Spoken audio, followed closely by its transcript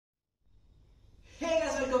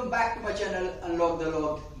back to my channel Unlock the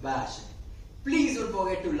Locked by Ashay. Please don't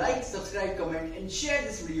forget to like, subscribe, comment and share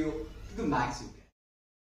this video to the max you can.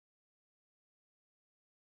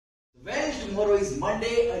 Well, tomorrow is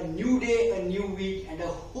Monday, a new day, a new week and a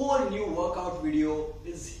whole new workout video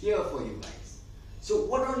is here for you guys. So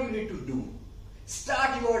what all you need to do?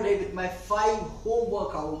 Start your day with my 5 home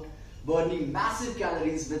workout burning massive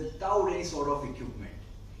calories without any sort of equipment.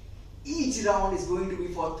 Each round is going to be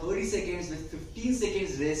for 30 seconds with 15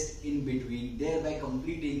 seconds rest in between, thereby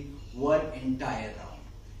completing one entire round.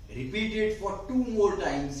 Repeat it for 2 more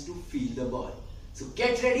times to feel the burn. So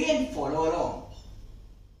get ready and follow along.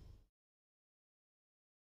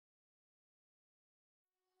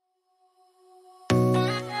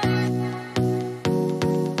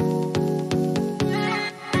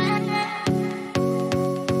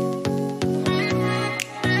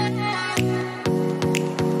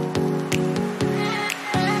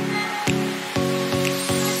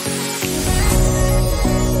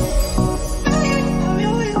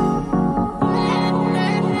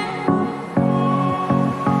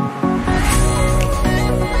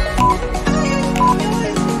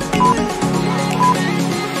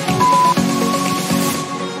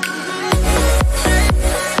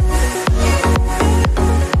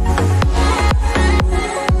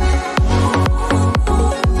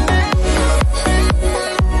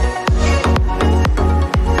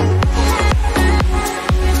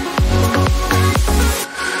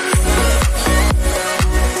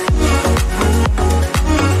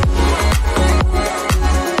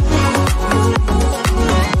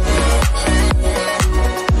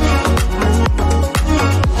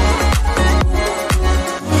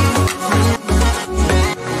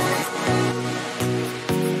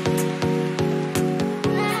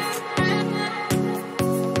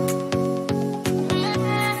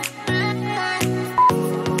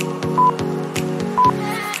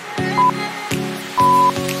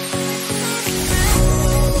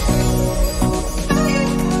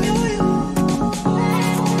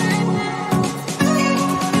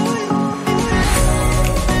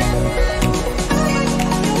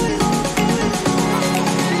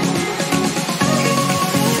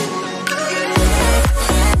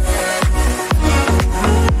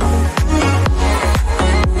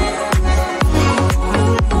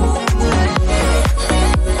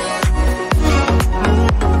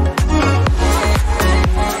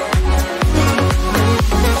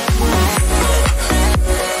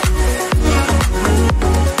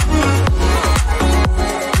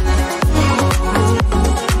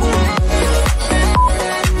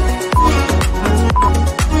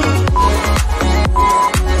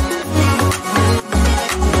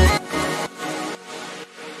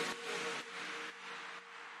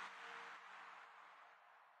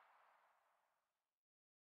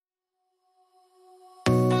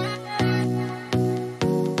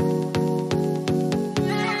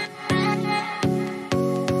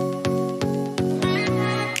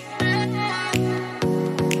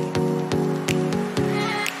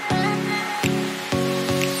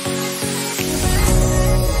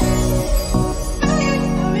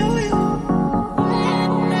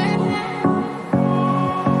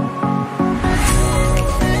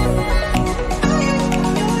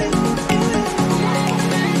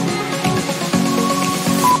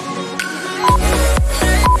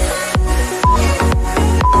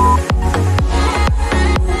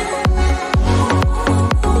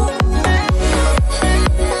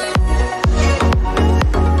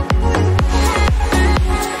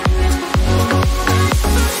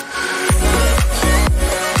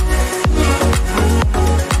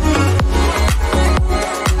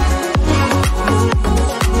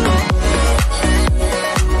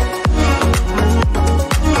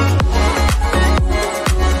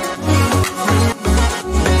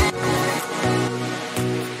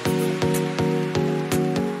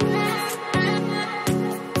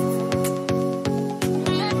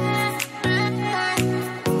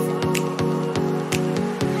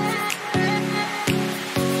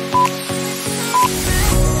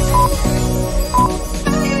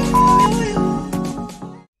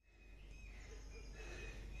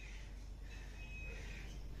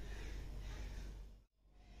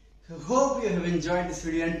 Hope you have enjoyed this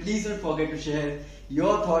video and please don't forget to share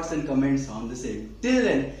your thoughts and comments on the same. Till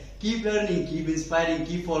then, keep learning, keep inspiring,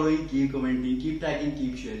 keep following, keep commenting, keep tagging,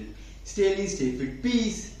 keep sharing. Stay lean, stay fit.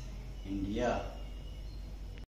 Peace, India.